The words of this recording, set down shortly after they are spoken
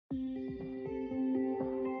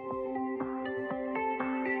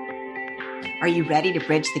Are you ready to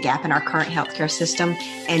bridge the gap in our current healthcare system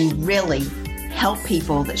and really help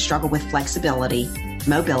people that struggle with flexibility,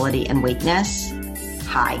 mobility, and weakness?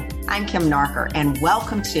 Hi, I'm Kim Narker, and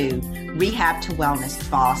welcome to Rehab to Wellness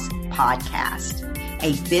Boss podcast,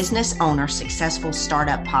 a business owner successful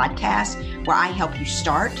startup podcast where I help you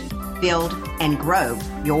start, build, and grow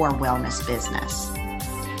your wellness business.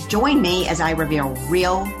 Join me as I reveal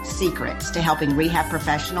real secrets to helping rehab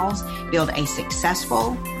professionals build a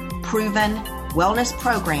successful, proven wellness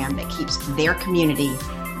program that keeps their community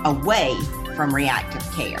away from reactive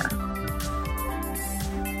care.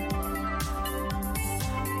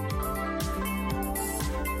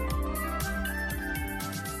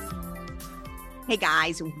 Hey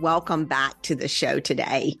guys, welcome back to the show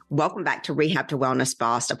today. Welcome back to Rehab to Wellness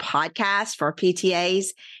Boss, a podcast for PTAs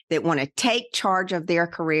that want to take charge of their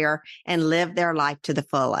career and live their life to the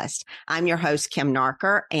fullest. I'm your host, Kim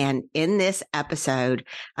Narker, and in this episode,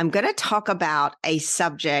 I'm going to talk about a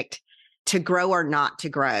subject to grow or not to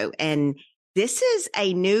grow. And this is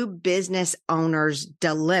a new business owner's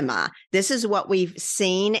dilemma. This is what we've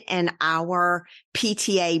seen in our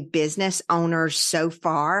PTA business owners so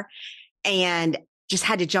far. And just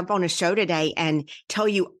had to jump on a show today and tell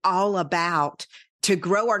you all about to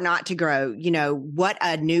grow or not to grow, what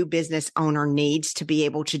a new business owner needs to be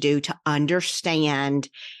able to do to understand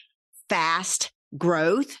fast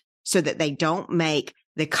growth so that they don't make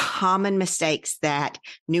the common mistakes that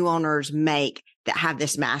new owners make that have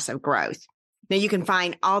this massive growth. Now, you can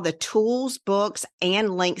find all the tools, books,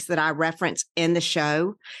 and links that I reference in the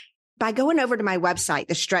show by going over to my website,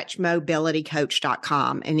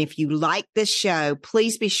 thestretchmobilitycoach.com. And if you like this show,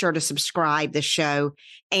 please be sure to subscribe the show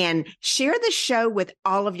and share the show with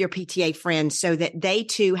all of your PTA friends so that they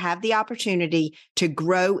too have the opportunity to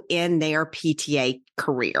grow in their PTA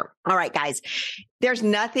career. All right, guys, there's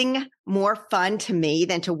nothing more fun to me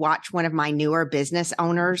than to watch one of my newer business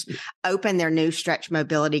owners open their new Stretch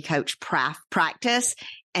Mobility Coach practice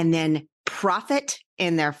and then profit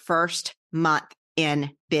in their first month in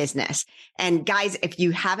business. And guys, if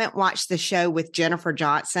you haven't watched the show with Jennifer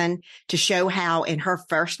Johnson to show how in her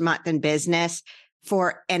first month in business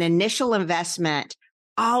for an initial investment,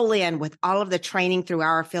 all in with all of the training through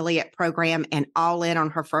our affiliate program and all in on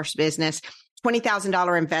her first business,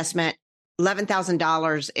 $20,000 investment,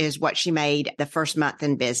 $11,000 is what she made the first month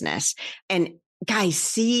in business. And guys,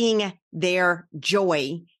 seeing their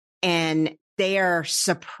joy and their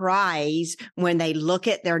surprise when they look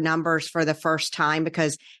at their numbers for the first time,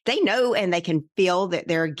 because they know and they can feel that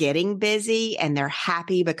they're getting busy and they're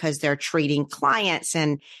happy because they're treating clients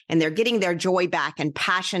and they're getting their joy back and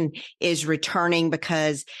passion is returning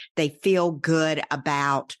because they feel good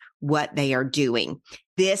about what they are doing.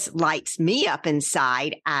 This lights me up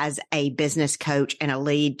inside as a business coach and a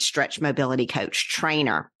lead stretch mobility coach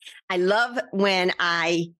trainer. I love when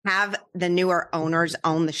I have the newer owners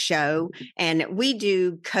on the show and we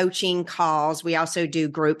do coaching calls. We also do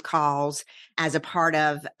group calls as a part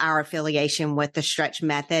of our affiliation with the Stretch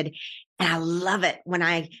Method. And I love it when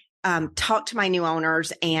I talk to my new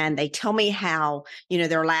owners and they tell me how,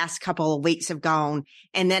 their last couple of weeks have gone.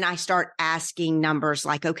 And then I start asking numbers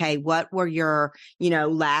like, okay, what were your,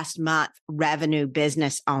 last month revenue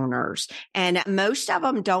business owners? And most of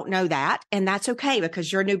them don't know that. And that's okay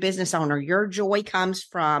because you're a new business owner. Your joy comes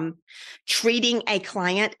from treating a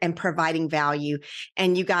client and providing value.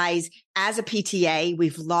 And you guys, as a PTA,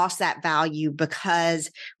 we've lost that value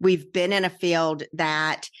because we've been in a field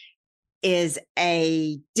that is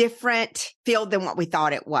a different field than what we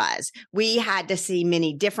thought it was. We had to see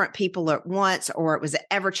many different people at once, or it was an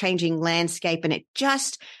ever-changing landscape. And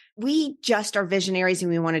we just are visionaries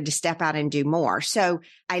and we wanted to step out and do more. So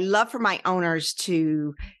I love for my owners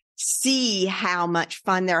to see how much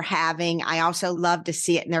fun they're having. I also love to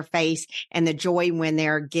see it in their face and the joy when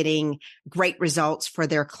they're getting great results for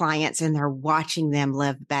their clients and they're watching them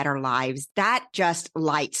live better lives. That just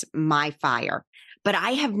lights my fire. But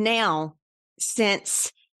I have now,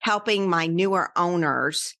 since helping my newer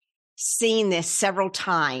owners, seen this several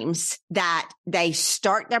times that they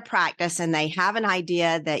start their practice and they have an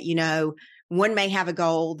idea that, one may have a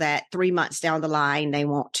goal that 3 months down the line, they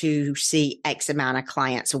want to see X amount of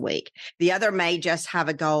clients a week. The other may just have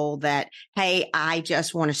a goal that, hey, I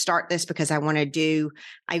just want to start this because I want to do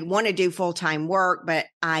full-time work, but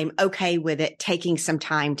I'm okay with it taking some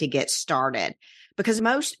time to get started. Because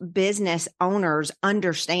most business owners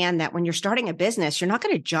understand that when you're starting a business, you're not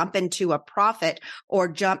going to jump into a profit or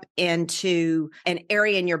jump into an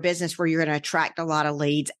area in your business where you're going to attract a lot of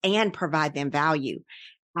leads and provide them value.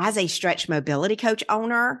 as a stretch mobility coach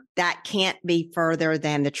owner, that can't be further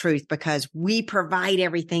than the truth, because we provide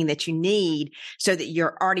everything that you need so that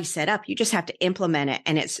you're already set up. You just have to implement it.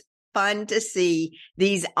 And it's fun to see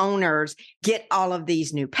these owners get all of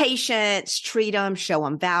these new patients, treat them, show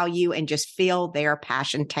them value, and just feel their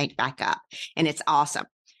passion tank back up. And it's awesome.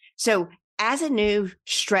 So as a new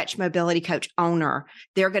stretch mobility coach owner,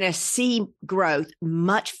 they're going to see growth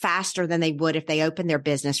much faster than they would if they opened their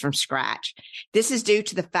business from scratch. This is due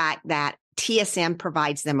to the fact that TSM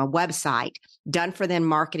provides them a website, done for them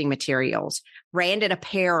marketing materials, branded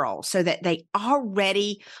apparel, so that they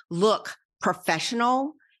already look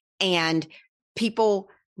professional and people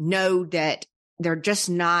know that they're just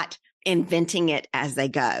not inventing it as they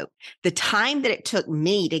go. The time that it took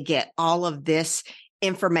me to get all of this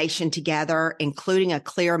information together, including a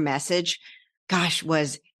clear message,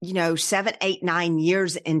 was, 7, 8, 9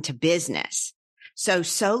 years into business. So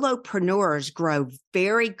solopreneurs grow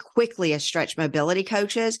very quickly as stretch mobility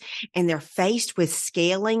coaches, and they're faced with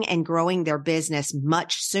scaling and growing their business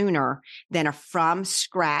much sooner than a from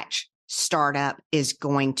scratch startup is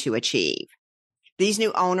going to achieve. These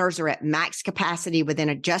new owners are at max capacity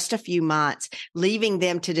within just a few months, leaving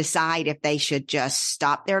them to decide if they should just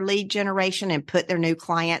stop their lead generation and put their new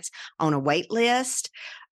clients on a wait list,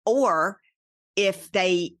 or if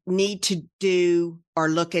they need to do or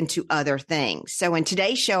look into other things. So in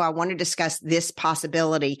today's show, I want to discuss this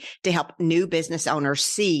possibility to help new business owners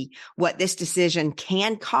see what this decision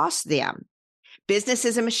can cost them. Business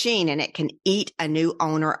is a machine, and it can eat a new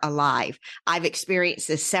owner alive. I've experienced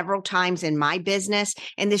this several times in my business,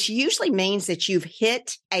 and this usually means that you've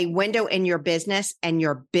hit a window in your business and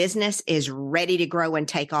your business is ready to grow and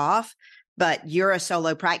take off, but you're a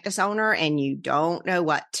solo practice owner and you don't know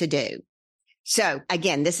what to do. So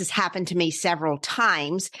again, this has happened to me several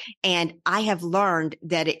times, and I have learned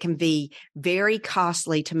that it can be very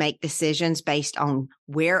costly to make decisions based on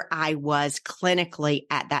where I was clinically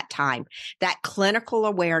at that time. That clinical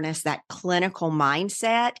awareness, that clinical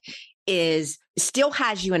mindset still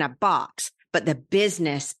has you in a box, but the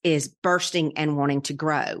business is bursting and wanting to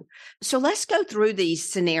grow. So let's go through these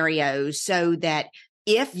scenarios so that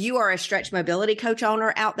if you are a stretch mobility coach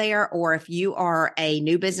owner out there, or if you are a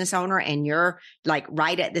new business owner and you're like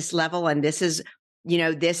right at this level and this is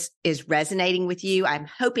resonating with you, I'm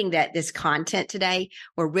hoping that this content today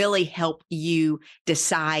will really help you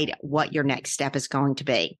decide what your next step is going to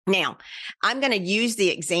be. Now, I'm going to use the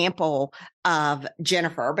example of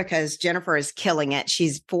Jennifer because Jennifer is killing it.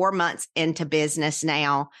 She's 4 months into business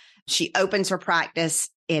now. She opens her practice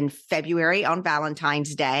in February on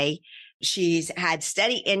Valentine's Day. She's had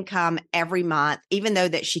steady income every month, even though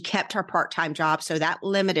that she kept her part-time job. So that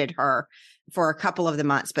limited her for a couple of the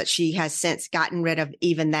months, but she has since gotten rid of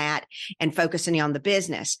even that and focusing on the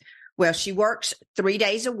business. Well, she works 3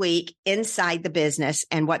 days a week inside the business.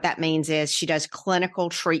 And what that means is she does clinical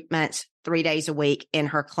treatments 3 days a week in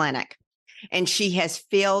her clinic. And she has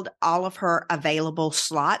filled all of her available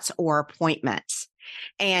slots or appointments.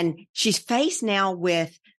 And she's faced now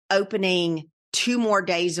with opening 2 more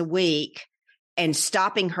days a week and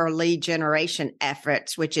stopping her lead generation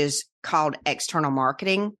efforts, which is called external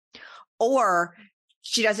marketing, or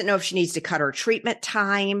she doesn't know if she needs to cut her treatment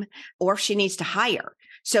time or if she needs to hire.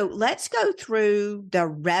 So let's go through the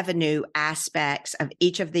revenue aspects of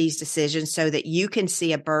each of these decisions so that you can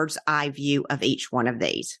see a bird's eye view of each one of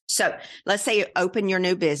these. So let's say you open your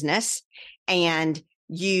new business and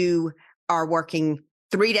you are working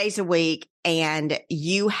 3 days a week and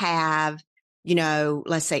you have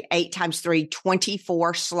let's say 8 times 3,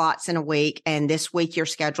 24 slots in a week. And this week you're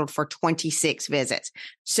scheduled for 26 visits.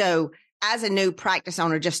 So as a new practice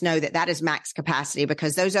owner, just know that that is max capacity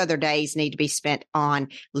because those other days need to be spent on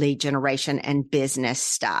lead generation and business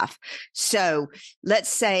stuff. So let's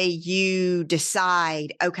say you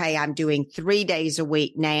decide, okay, I'm doing 3 days a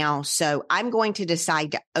week now. So I'm going to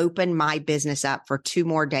decide to open my business up for 2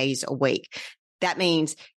 more days a week. That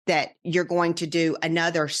means that you're going to do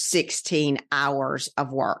another 16 hours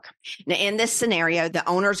of work. Now, in this scenario, the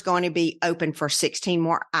owner is going to be open for 16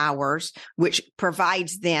 more hours, which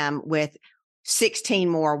provides them with 16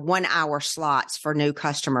 more 1-hour slots for new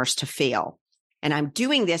customers to fill. And I'm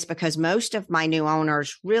doing this because most of my new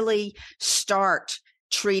owners really start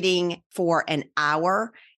treating for an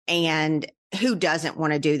hour, and who doesn't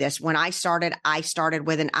want to do this? When I started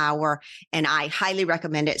with an hour, and I highly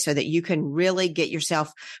recommend it so that you can really get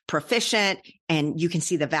yourself proficient and you can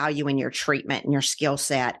see the value in your treatment and your skill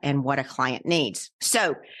set and what a client needs.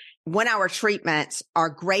 So 1-hour treatments are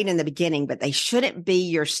great in the beginning, but they shouldn't be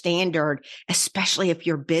your standard, especially if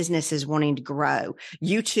your business is wanting to grow.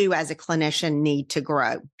 You too, as a clinician, need to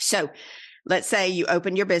grow. So let's say you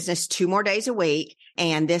opened your business 2 more days a week,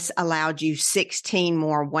 and this allowed you 16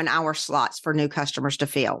 more 1-hour slots for new customers to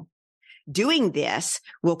fill. Doing this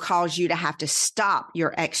will cause you to have to stop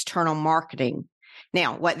your external marketing.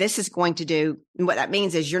 Now, what this is going to do, what that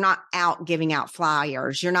means is you're not out giving out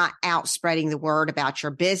flyers. You're not out spreading the word about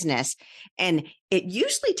your business. And it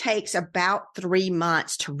usually takes about 3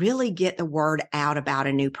 months to really get the word out about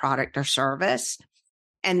a new product or service.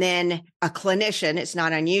 And then a clinician, it's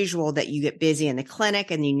not unusual that you get busy in the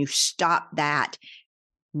clinic and then you stop that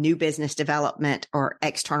new business development or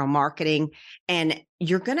external marketing. And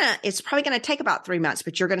it's probably going to take about 3 months,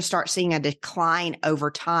 but you're going to start seeing a decline over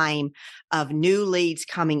time of new leads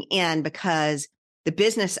coming in because the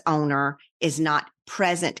business owner is not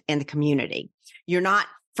present in the community. You're not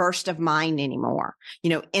first of mind anymore.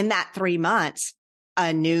 In that 3 months,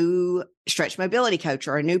 a new stretch mobility coach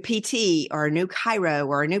or a new PT or a new chiro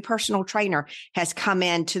or a new personal trainer has come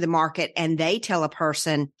into the market and they tell a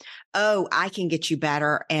person, oh, I can get you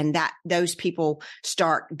better. And that those people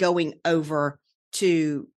start going over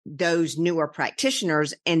to those newer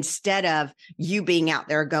practitioners instead of you being out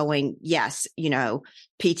there going, yes,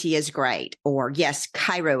 PT is great, or yes,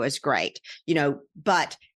 chiro is great,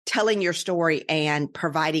 but telling your story and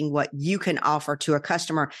providing what you can offer to a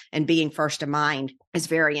customer and being first of mind is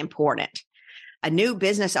very important. A new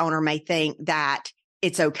business owner may think that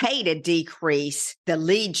it's okay to decrease the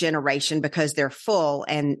lead generation because they're full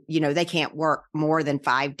and, they can't work more than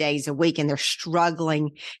 5 days a week and they're struggling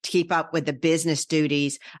to keep up with the business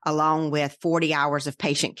duties along with 40 hours of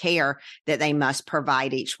patient care that they must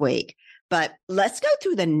provide each week. But let's go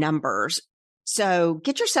through the numbers. So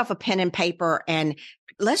get yourself a pen and paper and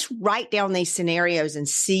let's write down these scenarios and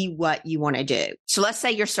see what you want to do. So let's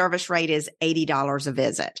say your service rate is $80 a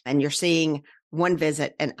visit and you're seeing 1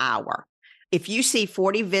 visit an hour. If you see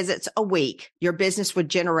 40 visits a week, your business would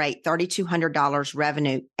generate $3,200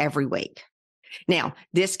 revenue every week. Now,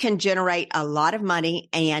 this can generate a lot of money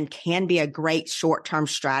and can be a great short-term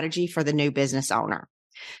strategy for the new business owner.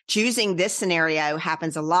 Choosing this scenario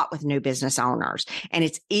happens a lot with new business owners, and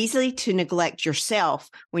it's easy to neglect yourself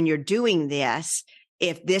when you're doing this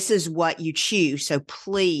if this is what you choose. So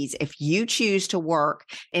please, if you choose to work,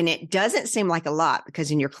 and it doesn't seem like a lot because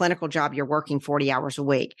in your clinical job, you're working 40 hours a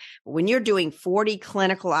week. But when you're doing 40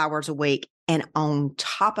 clinical hours a week, and on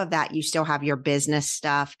top of that, you still have your business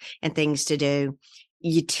stuff and things to do,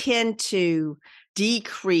 you tend to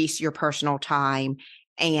decrease your personal time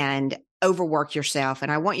and overwork yourself.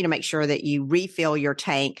 And I want you to make sure that you refill your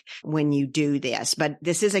tank when you do this. But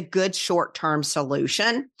this is a good short-term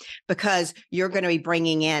solution because you're going to be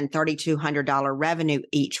bringing in $3,200 revenue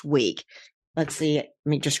each week. Let's see. Let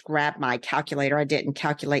me just grab my calculator. I didn't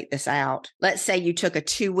calculate this out. Let's say you took a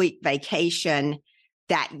 2-week vacation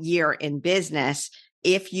that year in business.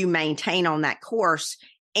 If you maintain on that course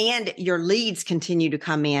and your leads continue to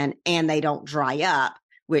come in and they don't dry up,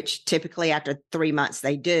 which typically after 3 months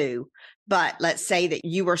they do. But let's say that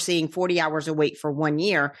you were seeing 40 hours a week for 1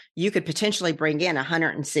 year, you could potentially bring in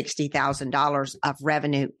 $160,000 of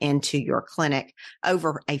revenue into your clinic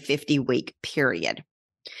over a 50-week period.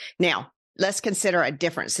 Now, let's consider a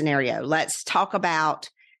different scenario. Let's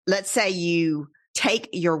say you take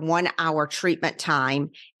your 1-hour treatment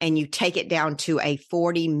time and you take it down to a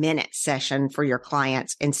 40-minute session for your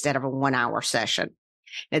clients instead of a 1-hour session.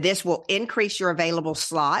 Now, this will increase your available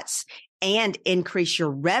slots and increase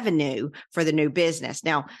your revenue for the new business.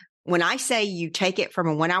 Now, when I say you take it from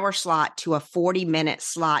a 1-hour slot to a 40-minute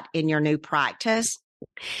slot in your new practice,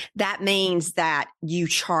 that means that you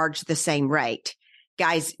charge the same rate.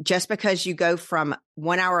 Guys, just because you go from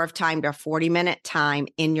 1 hour of time to a 40-minute time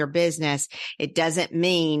in your business, it doesn't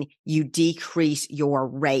mean you decrease your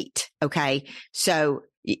rate. Okay. So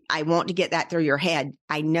I want to get that through your head.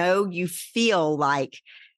 I know you feel like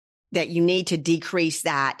that you need to decrease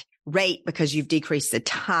that rate because you've decreased the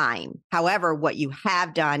time. However, what you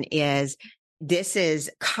have done is this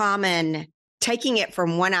is common. Taking it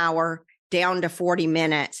from 1 hour down to 40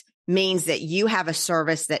 minutes means that you have a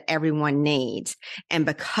service that everyone needs. And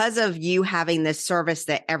because of you having this service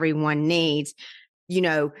that everyone needs,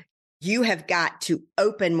 you have got to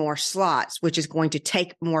open more slots, which is going to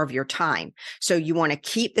take more of your time. So you want to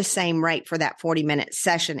keep the same rate for that 40-minute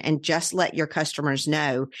session and just let your customers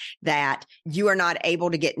know that you are not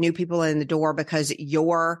able to get new people in the door because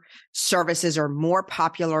your services are more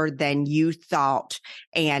popular than you thought.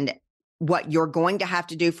 And what you're going to have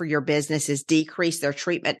to do for your business is decrease their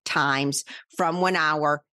treatment times from 1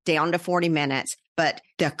 hour down to 40 minutes. But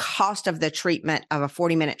the cost of the treatment of a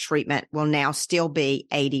 40-minute treatment will now still be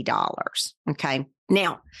 $80. Okay.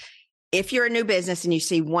 Now, if you're a new business and you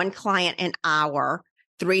see one client an hour,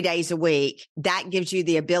 3 days a week, that gives you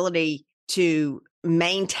the ability to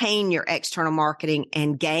maintain your external marketing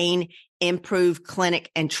and gain improved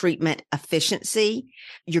clinic and treatment efficiency.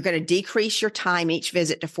 You're going to decrease your time each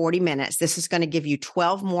visit to 40 minutes. This is going to give you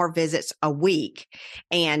 12 more visits a week,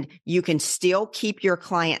 and you can still keep your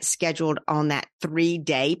clients scheduled on that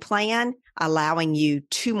 3-day plan, allowing you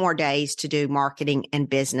 2 more days to do marketing and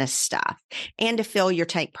business stuff and to fill your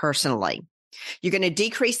tank personally. You're going to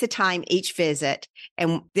decrease the time each visit,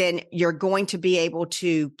 and then you're going to be able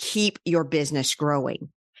to keep your business growing.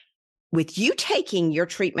 With you taking your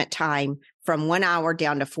treatment time from 1 hour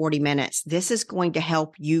down to 40 minutes, this is going to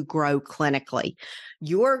help you grow clinically.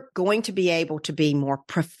 You're going to be able to be more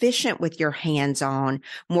proficient with your hands-on,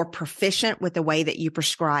 more proficient with the way that you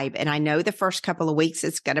prescribe. And I know the first couple of weeks,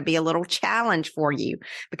 it's going to be a little challenge for you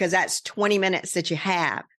because that's 20 minutes that you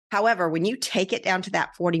have. However, when you take it down to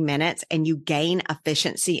that 40 minutes and you gain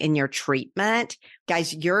efficiency in your treatment,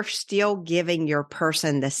 guys, you're still giving your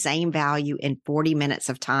person the same value in 40 minutes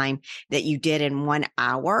of time that you did in 1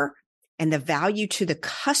 hour. And the value to the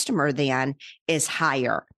customer then is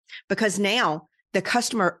higher because now the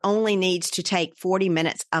customer only needs to take 40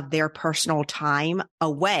 minutes of their personal time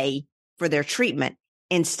away for their treatment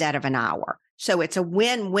instead of an hour. So it's a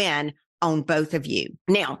win-win on both of you.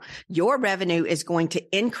 Now, your revenue is going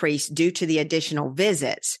to increase due to the additional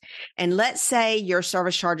visits. And let's say your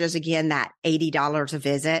service charges, again, that $80 a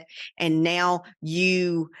visit. And now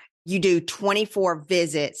you do 24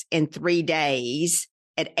 visits in 3 days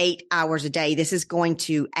at 8 hours a day. This is going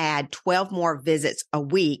to add 12 more visits a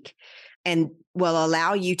week and will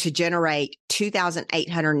allow you to generate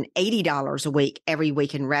 $2,880 a week every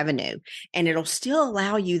week in revenue. And it'll still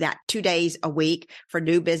allow you that 2 days a week for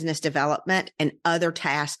new business development and other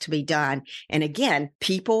tasks to be done. And again,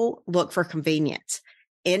 people look for convenience.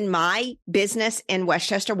 In my business in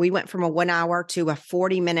Westchester, we went from a 1 hour to a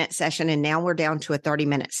 40-minute session, and now we're down to a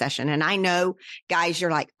 30-minute session. And I know, guys,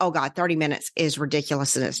 you're like, oh God, 30 minutes is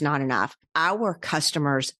ridiculous and it's not enough. Our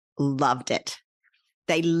customers loved it.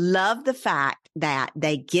 They love the fact that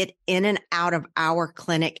they get in and out of our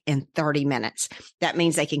clinic in 30 minutes. That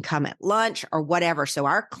means they can come at lunch or whatever. So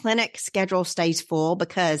our clinic schedule stays full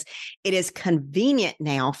because it is convenient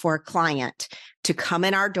now for a client to come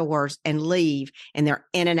in our doors and leave, and they're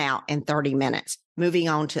in and out in 30 minutes, moving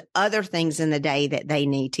on to other things in the day that they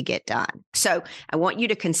need to get done. So I want you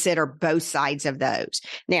to consider both sides of those.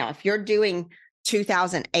 Now, if you're doing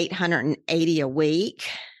 $2,880 a week,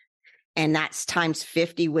 and that's times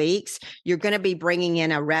 50 weeks, you're going to be bringing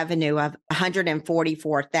in a revenue of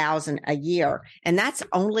 $144,000 a year. And that's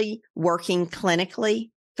only working clinically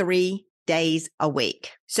 3 days a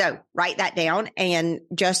week. So write that down and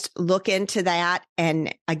just look into that.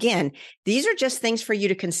 And again, these are just things for you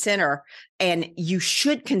to consider, and you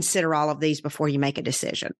should consider all of these before you make a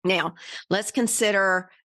decision. Now, let's consider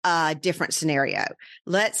a different scenario.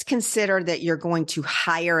 Let's consider that you're going to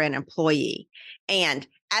hire an employee, and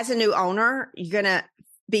as a new owner, you're going to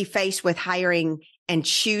be faced with hiring and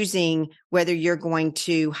choosing whether you're going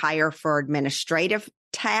to hire for administrative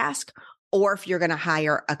task or if you're going to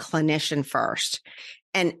hire a clinician first.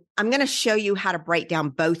 And I'm going to show you how to break down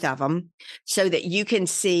both of them so that you can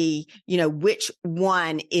see, which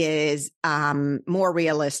one is more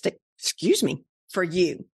realistic, for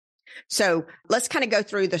you. So let's kind of go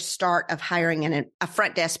through the start of hiring a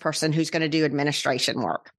front desk person who's going to do administration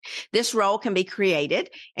work. This role can be created,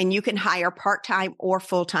 and you can hire part-time or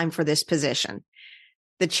full-time for this position.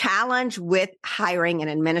 The challenge with hiring an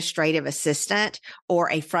administrative assistant or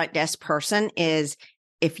a front desk person is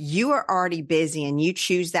if you are already busy and you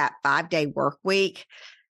choose that 5-day work week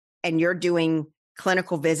and you're doing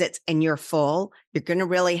clinical visits and you're full, you're going to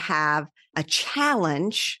really have a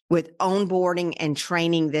challenge with onboarding and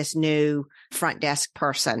training this new front desk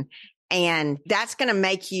person. And that's going to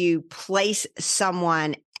make you place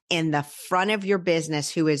someone in the front of your business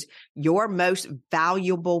who is your most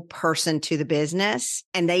valuable person to the business.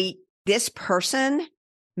 And this person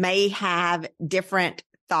may have different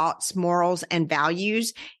thoughts, morals, and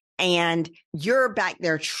values. And you're back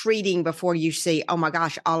there treating before you see, oh my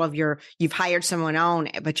gosh, you've hired someone on,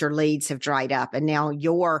 but your leads have dried up. And now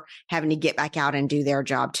you're having to get back out and do their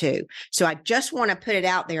job too. So I just want to put it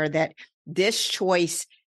out there that this choice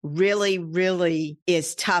really, really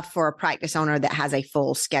is tough for a practice owner that has a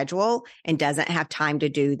full schedule and doesn't have time to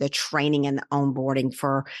do the training and the onboarding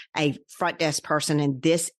for a front desk person. And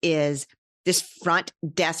this is This front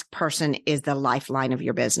desk person is the lifeline of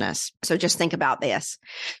your business. So just think about this.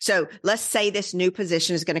 So let's say this new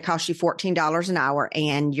position is going to cost you $14 an hour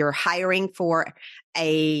and you're hiring for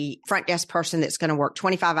a front desk person that's going to work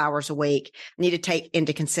 25 hours a week. Need to take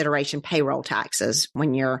into consideration payroll taxes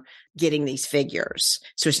when you're getting these figures.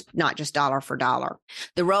 So it's not just dollar for dollar.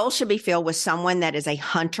 The role should be filled with someone that is a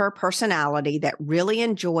hunter personality that really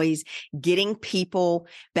enjoys getting people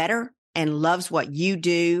better and loves what you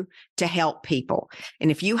do to help people.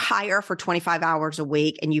 And if you hire for 25 hours a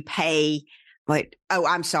week and you pay, let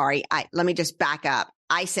me just back up.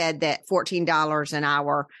 I said that $14 an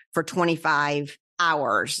hour for 25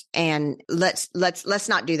 hours. And let's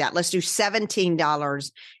not do that. Let's do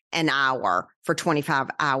 $17 an hour for 25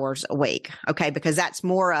 hours a week. Okay. Because that's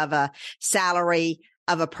more of a salary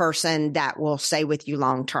of a person that will stay with you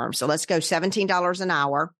long term. So let's go $17 an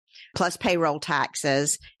hour plus payroll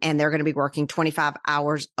taxes, and they're going to be working 25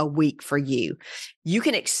 hours a week for you. You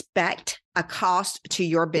can expect a cost to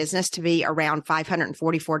your business to be around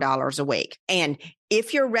 $544 a week. And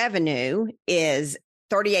if your revenue is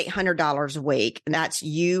 $3,800 a week, and that's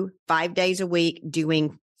you 5 days a week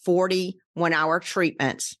doing 40 1-hour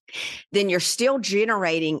treatments, then you're still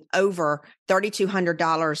generating over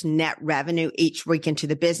 $3,200 net revenue each week into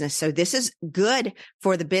the business. So this is good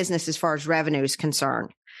for the business as far as revenue is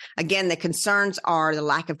concerned. Again, the concerns are the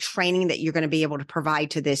lack of training that you're going to be able to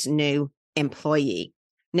provide to this new employee.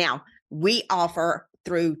 Now, we offer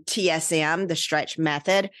through TSM, the Stretch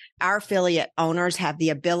Method, our affiliate owners have the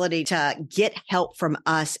ability to get help from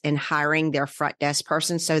us in hiring their front desk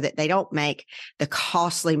person so that they don't make the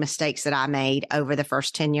costly mistakes that I made over the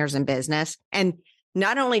first 10 years in business. And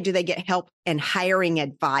not only do they get help in hiring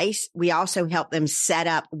advice, we also help them set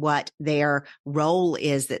up what their role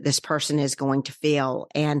is that this person is going to fill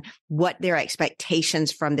and what their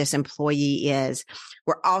expectations from this employee is.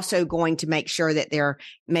 We're also going to make sure that they're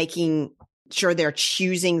making sure they're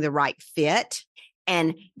choosing the right fit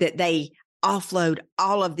and that they offload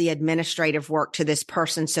all of the administrative work to this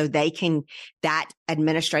person so that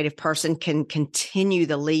administrative person can continue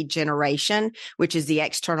the lead generation, which is the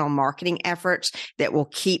external marketing efforts that will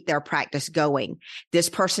keep their practice going. This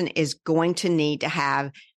person is going to need to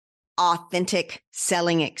have authentic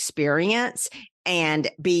selling experience and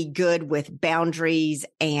be good with boundaries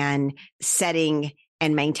and setting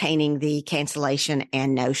and maintaining the cancellation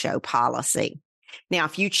and no-show policy. Now,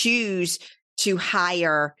 if you choose to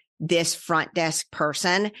hire this front desk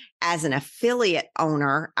person as an affiliate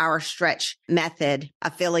owner, our Stretch Method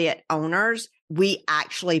affiliate owners, we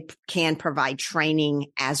actually can provide training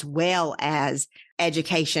as well as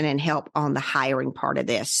education and help on the hiring part of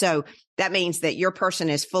this. So that means that your person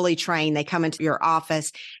is fully trained. They come into your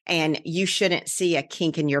office and you shouldn't see a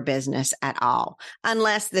kink in your business at all,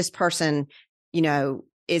 unless this person,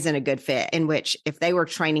 isn't a good fit, in which if they were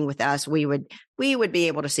training with us, we would be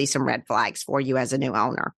able to see some red flags for you as a new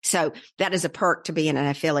owner. So that is a perk to being an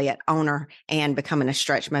affiliate owner and becoming a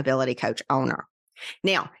Stretch Mobility Coach owner.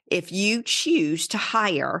 Now, if you choose to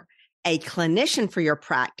hire a clinician for your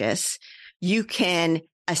practice, you can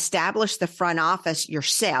establish the front office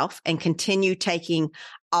yourself and continue taking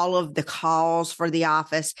all of the calls for the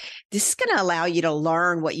office. This is going to allow you to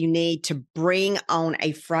learn what you need to bring on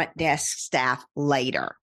a front desk staff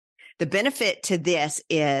later. The benefit to this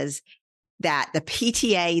is that the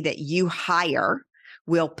PTA that you hire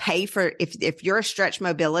will pay for, if you're a Stretch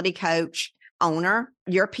Mobility Coach owner,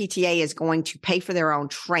 your PTA is going to pay for their own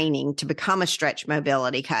training to become a Stretch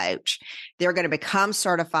Mobility Coach. They're going to become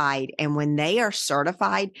certified. And when they are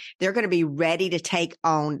certified, they're going to be ready to take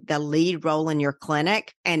on the lead role in your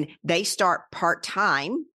clinic. And they start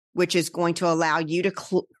part-time, which is going to allow you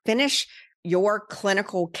to finish your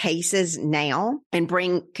clinical cases now and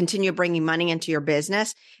continue bringing money into your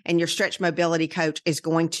business. And your Stretch Mobility Coach is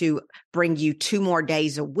going to bring you 2 more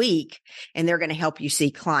days a week, and they're going to help you see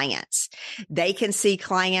clients. They can see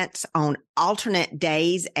clients on alternate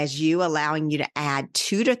days as you, allowing you to add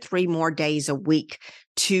 2 to 3 more days a week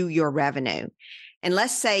to your revenue. And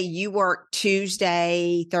let's say you work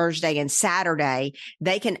Tuesday, Thursday, and Saturday,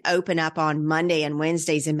 they can open up on Monday and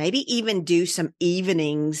Wednesdays and maybe even do some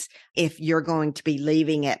evenings if you're going to be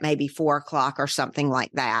leaving at maybe 4:00 or something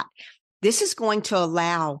like that. This is going to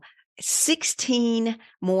allow 16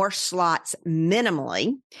 more slots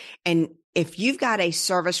minimally. And if you've got a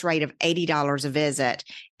service rate of $80 a visit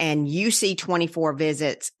and you see 24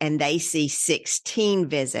 visits and they see 16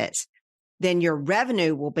 visits, then your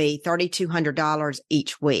revenue will be $3,200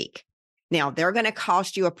 each week. Now, they're going to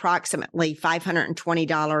cost you approximately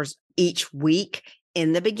 $520 each week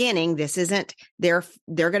in the beginning. This isn't, they're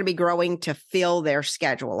going to be growing to fill their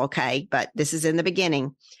schedule. Okay. But this is in the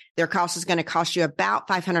beginning. Their cost is going to cost you about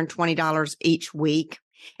 $520 each week.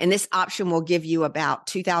 And this option will give you about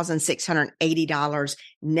 $2,680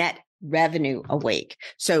 net revenue a week.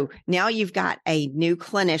 So now you've got a new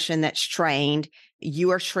clinician that's trained.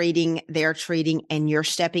 You are treating, they're treating, and you're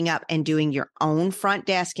stepping up and doing your own front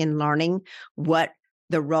desk and learning what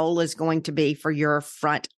the role is going to be for your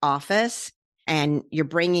front office. And you're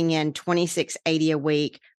bringing in $2,680 a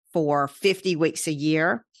week for 50 weeks a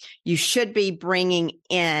year. You should be bringing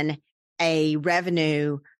in a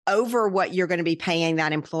revenue over what you're going to be paying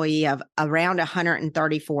that employee of around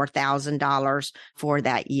 $134,000 for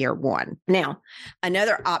that year one. Now,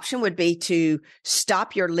 another option would be to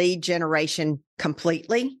stop your lead generation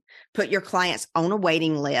completely, put your clients on a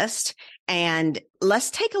waiting list, and let's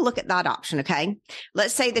take a look at that option, okay?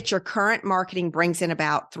 Let's say that your current marketing brings in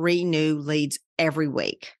about 3 new leads every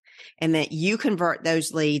week, and that you convert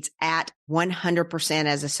those leads at 100%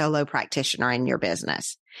 as a solo practitioner in your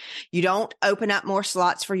business. You don't open up more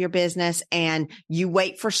slots for your business, and you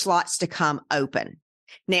wait for slots to come open.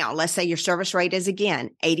 Now, let's say your service rate is,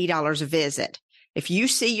 again, $80 a visit. If you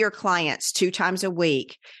see your clients 2 times a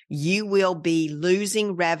week, you will be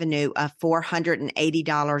losing revenue of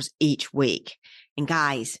 $480 each week. And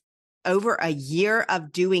guys, over a year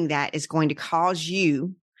of doing that is going to cause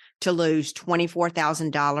you to lose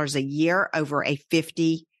 $24,000 a year over a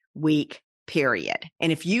 50-week period.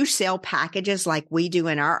 And if you sell packages like we do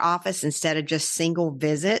in our office instead of just single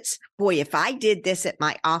visits, boy, if I did this at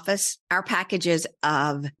my office, our packages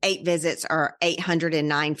of 8 visits are $800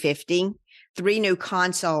 and $950. 3 new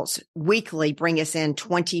consults weekly bring us in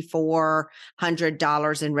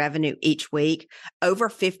 $2,400 in revenue each week. Over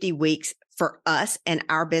 50 weeks for us and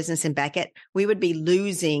our business in Beckett, we would be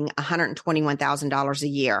losing $121,000 a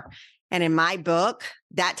year. And in my book,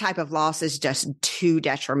 that type of loss is just too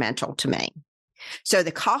detrimental to me. So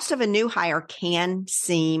the cost of a new hire can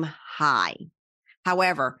seem high.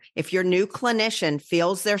 However, if your new clinician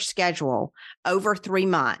fills their schedule over 3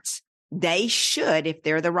 months, they should, if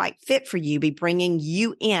they're the right fit for you, be bringing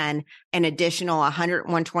you in an additional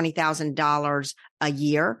 $120,000 a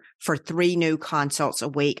year for 3 new consults a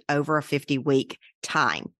week over a 50-week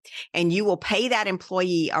time. And you will pay that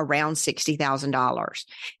employee around $60,000.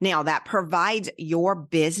 Now, that provides your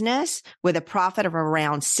business with a profit of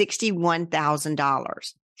around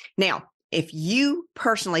 $61,000. Now, if you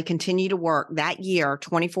personally continue to work that year,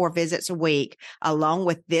 24 visits a week, along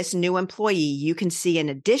with this new employee, you can see an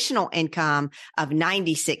additional income of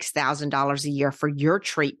 $96,000 a year for your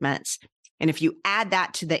treatments. And if you add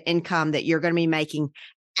that to the income that you're going to be making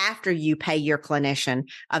after you pay your clinician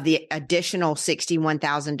of the additional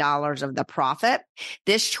 $61,000 of the profit,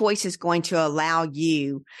 this choice is going to allow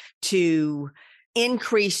you to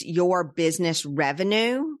increase your business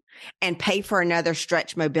revenue and pay for another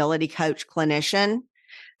stretch mobility coach clinician.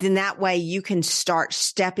 Then that way you can start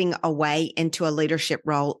stepping away into a leadership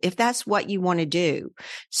role if that's what you want to do.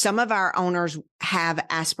 Some of our owners have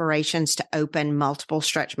aspirations to open multiple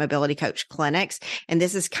stretch mobility coach clinics. And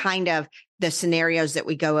this is kind of the scenarios that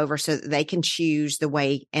we go over so that they can choose the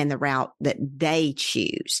way and the route that they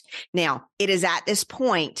choose. Now, it is at this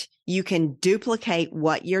point you can duplicate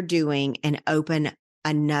what you're doing and open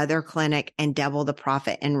another clinic and double the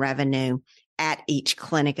profit and revenue at each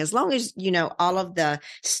clinic, as long as, you know, all of the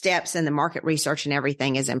steps and the market research and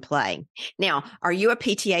everything is in play. Now, are you a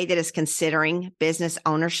PTA that is considering business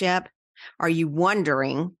ownership? Are you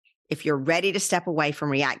wondering if you're ready to step away from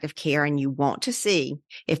reactive care and you want to see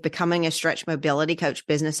if becoming a stretch mobility coach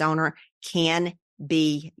business owner can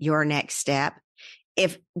be your next step?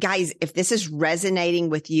 If this is resonating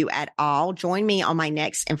with you at all, join me on my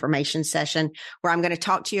next information session where I'm going to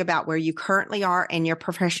talk to you about where you currently are in your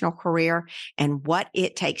professional career and what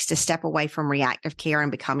it takes to step away from reactive care and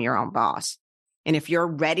become your own boss. And if you're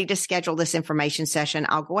ready to schedule this information session,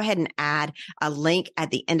 I'll go ahead and add a link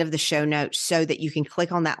at the end of the show notes so that you can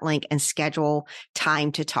click on that link and schedule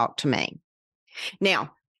time to talk to me.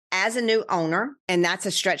 Now, as a new owner, and that's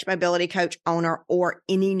a stretch mobility coach owner or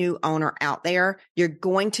any new owner out there, you're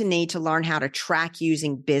going to need to learn how to track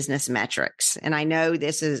using business metrics. And I know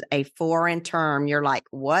this is a foreign term. You're like,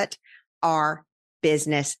 what are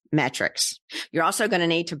business metrics? You're also going to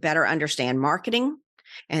need to better understand marketing,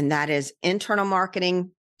 and that is internal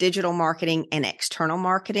marketing, digital marketing, and external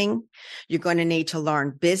marketing. You're going to need to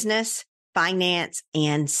learn business, finance,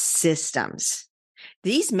 and systems.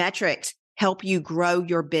 These metrics help you grow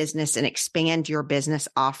your business and expand your business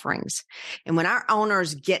offerings. And when our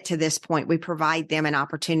owners get to this point, we provide them an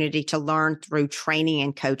opportunity to learn through training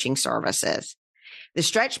and coaching services. The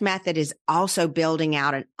Stretch Method is also building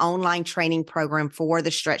out an online training program for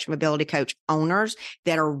the Stretch Mobility Coach owners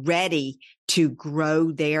that are ready to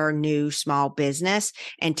grow their new small business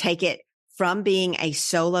and take it from being a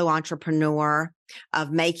solo entrepreneur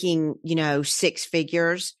of making, six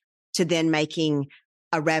figures to then making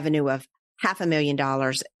a revenue of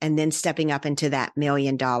 $500,000 and then stepping up into that $1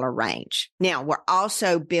 million range. Now, we're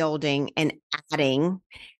also building and adding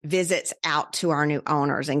visits out to our new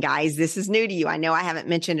owners. And guys, this is new to you. I know I haven't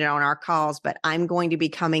mentioned it on our calls, but I'm going to be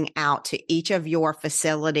coming out to each of your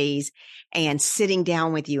facilities and sitting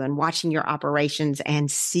down with you and watching your operations and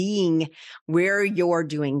seeing where you're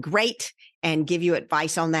doing great and give you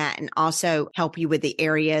advice on that, and also help you with the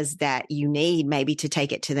areas that you need maybe to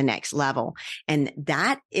take it to the next level. And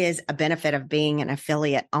that is a benefit of being an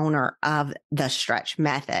affiliate owner of the Stretch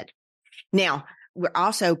Method. Now, we're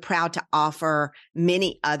also proud to offer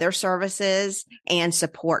many other services and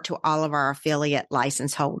support to all of our affiliate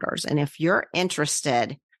license holders. And if you're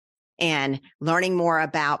interested in learning more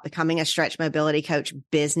about becoming a Stretch Mobility Coach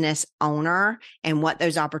business owner and what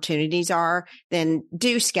those opportunities are, then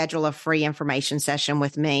do schedule a free information session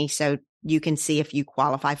with me so you can see if you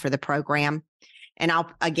qualify for the program. And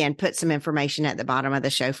I'll, again, put some information at the bottom of the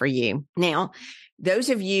show for you. Now, those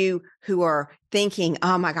of you who are thinking,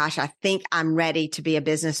 oh my gosh, I think I'm ready to be a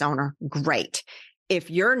business owner, great. If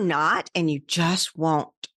you're not and you just want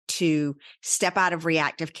to step out of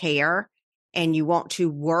reactive care and you want to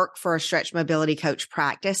work for a Stretch Mobility Coach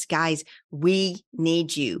practice, guys, we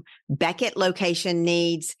need you. Beckett location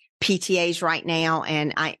needs PTAs right now,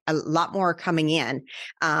 and a lot more are coming in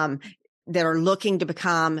that are looking to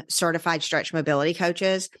become certified Stretch Mobility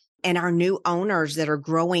Coaches. And our new owners that are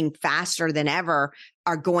growing faster than ever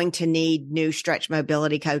are going to need new Stretch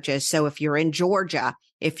Mobility Coaches. So if you're in Georgia,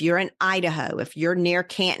 if you're in Idaho, if you're near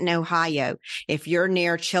Canton, Ohio, if you're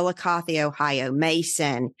near Chillicothe, Ohio,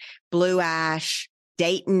 Mason, Blue Ash,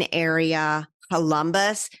 Dayton area,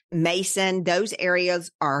 Columbus, Mason, those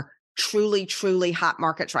areas are truly, truly hot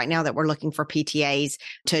markets right now that we're looking for PTAs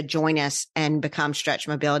to join us and become Stretch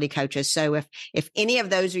Mobility Coaches. So if any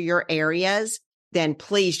of those are your areas, then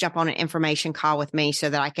please jump on an information call with me so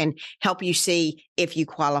that I can help you see if you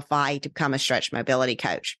qualify to become a Stretch Mobility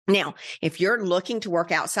Coach. Now, if you're looking to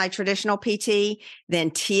work outside traditional PT,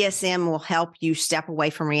 then TSM will help you step away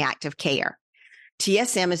from reactive care.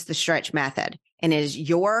 TSM is the Stretch Method, and it is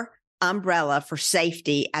your umbrella for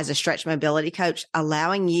safety as a Stretch Mobility Coach,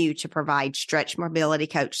 allowing you to provide Stretch Mobility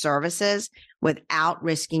Coach services without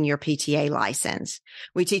risking your PTA license.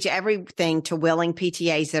 We teach everything to willing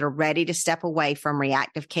PTAs that are ready to step away from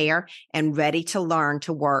reactive care and ready to learn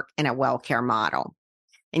to work in a well care model.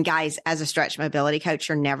 And guys, as a Stretch Mobility Coach,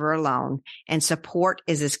 you're never alone, and support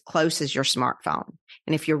is as close as your smartphone.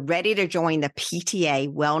 And if you're ready to join the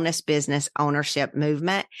PTA Wellness Business Ownership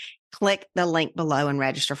Movement, click the link below and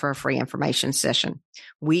register for a free information session.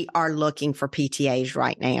 We are looking for PTAs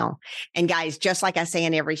right now. And guys, just like I say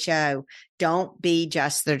in every show, don't be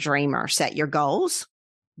just the dreamer. Set your goals,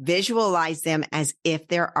 visualize them as if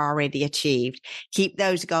they're already achieved. Keep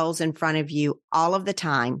those goals in front of you all of the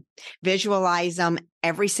time. Visualize them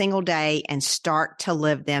every single day and start to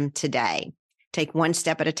live them today. Take one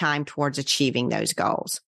step at a time towards achieving those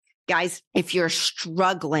goals. Guys, if you're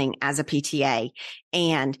struggling as a PTA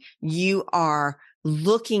and you are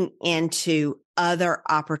looking into other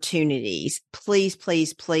opportunities, please,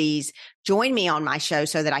 please, please join me on my show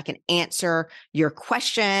so that I can answer your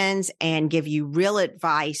questions and give you real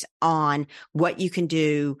advice on what you can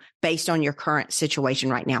do based on your current situation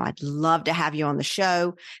right now. I'd love to have you on the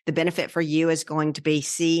show. The benefit for you is going to be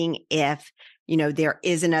seeing if, there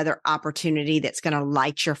is another opportunity that's going to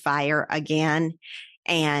light your fire again.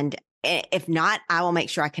 And if not, I will make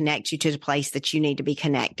sure I connect you to the place that you need to be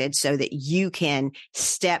connected so that you can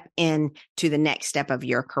step in to the next step of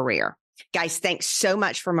your career. Guys, thanks so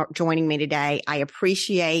much for joining me today. I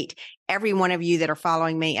appreciate every one of you that are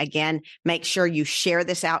following me. Again, make sure you share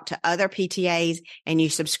this out to other PTAs and you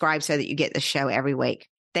subscribe so that you get the show every week.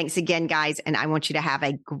 Thanks again, guys, and I want you to have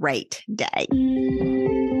a great day.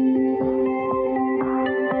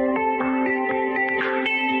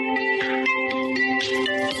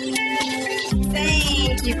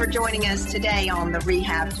 Thank you for joining us today on the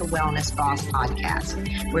Rehab to Wellness Boss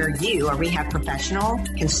podcast, where you, a rehab professional,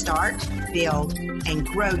 can start, build, and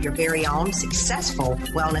grow your very own successful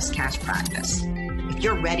wellness cash practice. If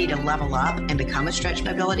you're ready to level up and become a Stretch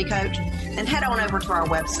Mobility Coach, then head on over to our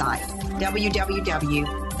website,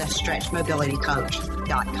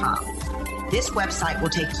 www.thestretchmobilitycoach.com. This website will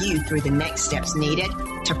take you through the next steps needed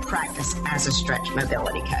to practice as a Stretch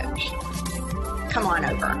Mobility Coach. Come on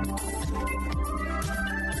over.